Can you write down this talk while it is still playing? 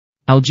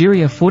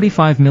Algeria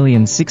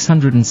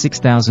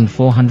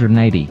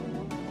 45,606,480.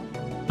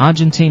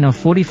 Argentina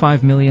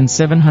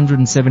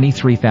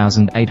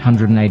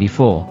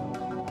 45,773,884.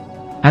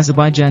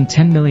 Azerbaijan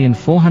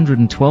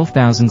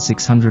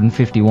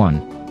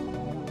 10,412,651.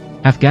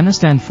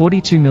 Afghanistan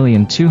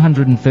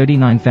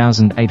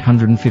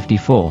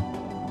 42,239,854.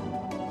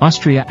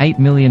 Austria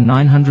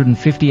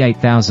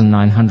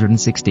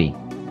 8,958,960.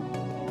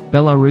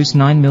 Belarus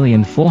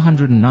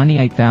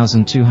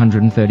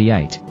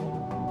 9,498,238.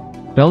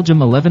 Belgium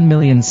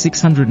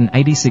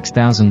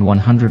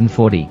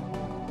 11,686,140.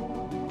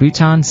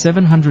 Bhutan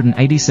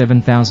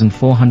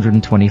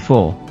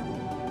 787,424.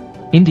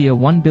 India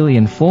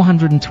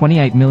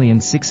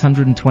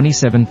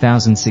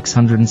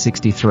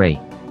 1,428,627,663.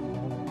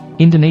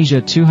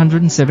 Indonesia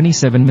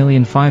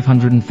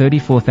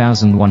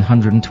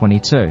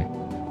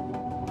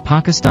 277,534,122.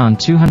 Pakistan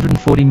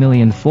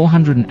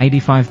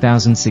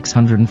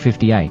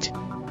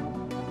 240,485,658.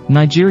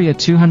 Nigeria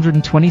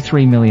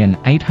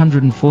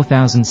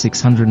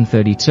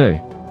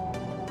 223,804,632.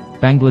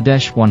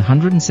 Bangladesh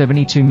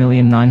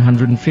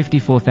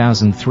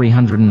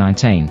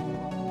 172,954,319.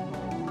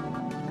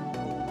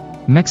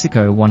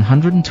 Mexico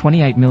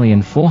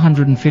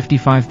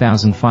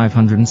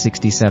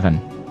 128,455,567.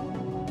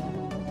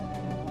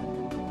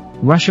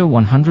 Russia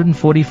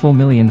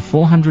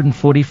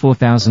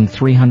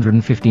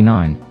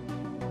 144,444,359.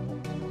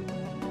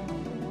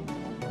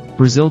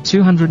 Brazil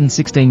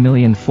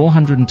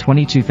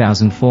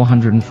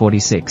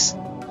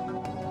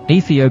 216,422,446.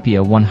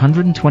 Ethiopia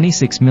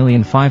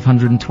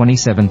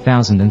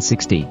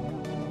 126,527,060.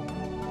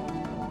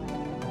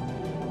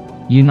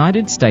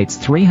 United States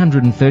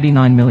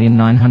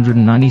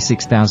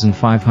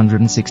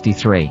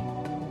 339,996,563.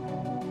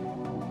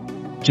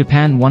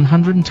 Japan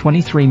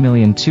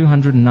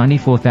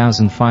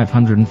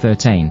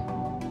 123,294,513.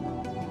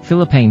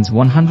 Philippines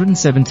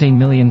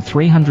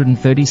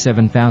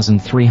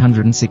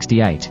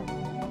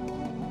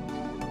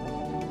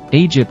 117,337,368.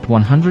 Egypt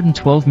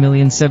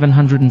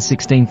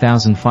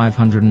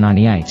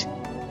 112,716,598.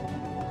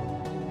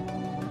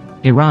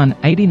 Iran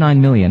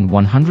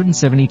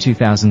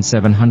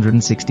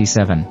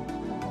 89,172,767.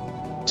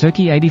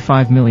 Turkey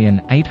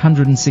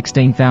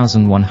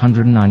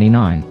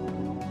 85,816,199.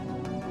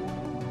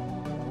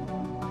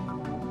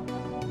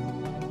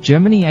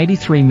 Germany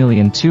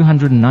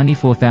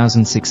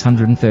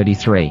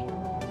 83,294,633.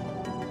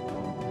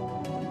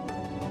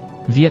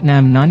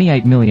 Vietnam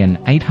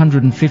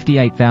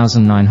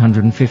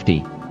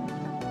 98,858,950.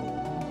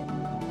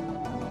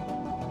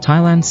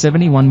 Thailand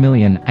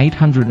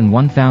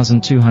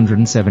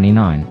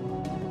 71,801,279.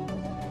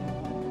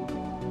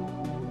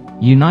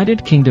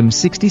 United Kingdom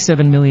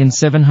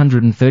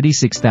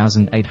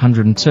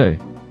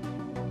 67,736,802.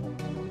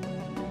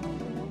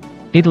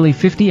 Italy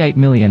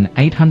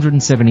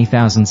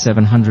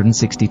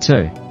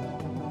 58,870,762.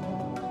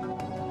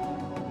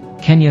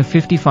 Kenya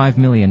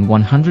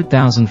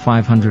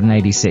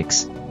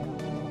 55,100,586.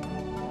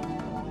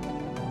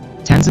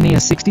 Tanzania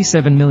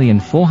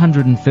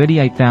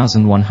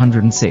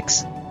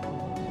 67,438,106.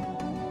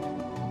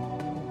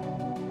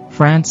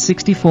 France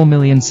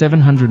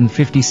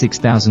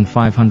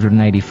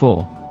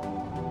 64,756,584.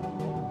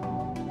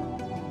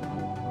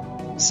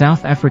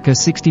 South Africa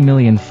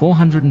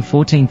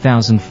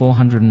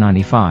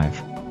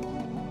 60,414,495.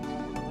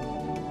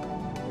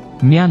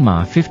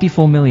 Myanmar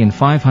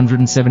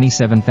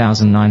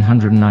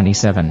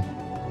 54,577,997.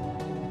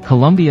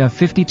 Colombia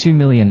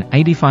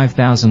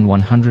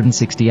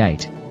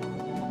 52,085,168.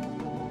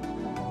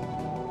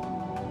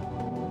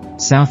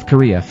 South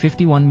Korea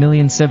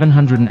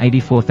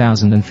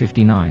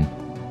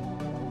 51,784,059.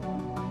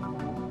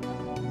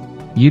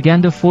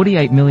 Uganda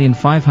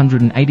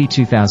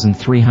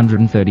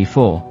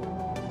 48,582,334.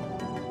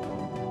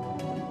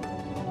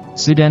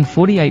 Sudan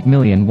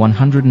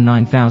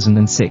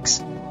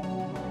 48,109,006.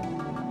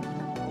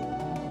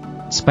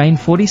 Spain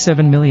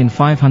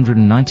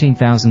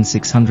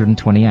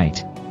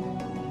 47,519,628.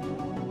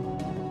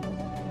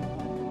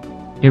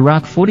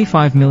 Iraq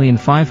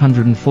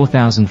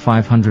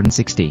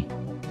 45,504,560.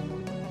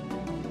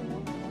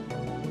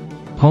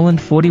 Poland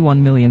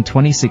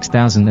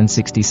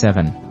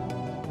 41,026,067.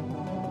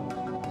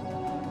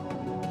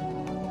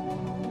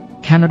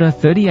 Canada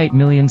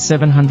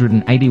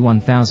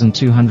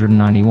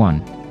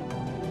 38,781,291.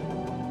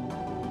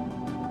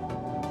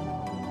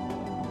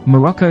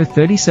 Morocco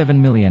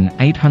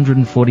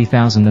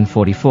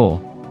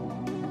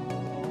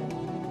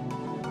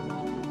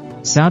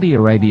 37,840,044. Saudi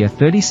Arabia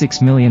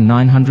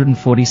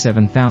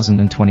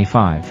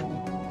 36,947,025.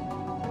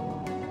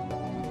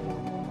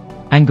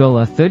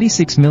 Angola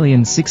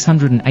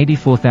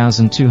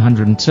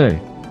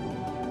 36,684,202.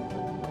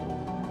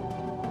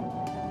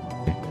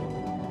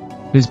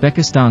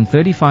 Uzbekistan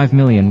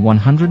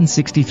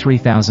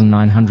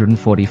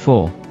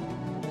 35,163,944.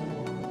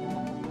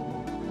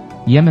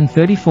 Yemen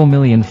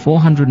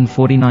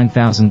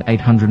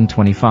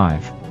 34,449,825.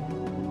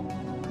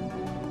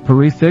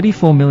 Peru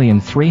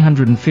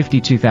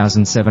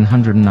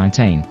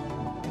 34,352,719.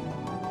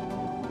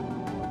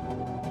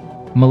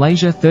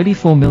 Malaysia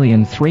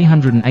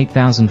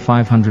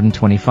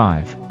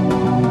 34,308,525.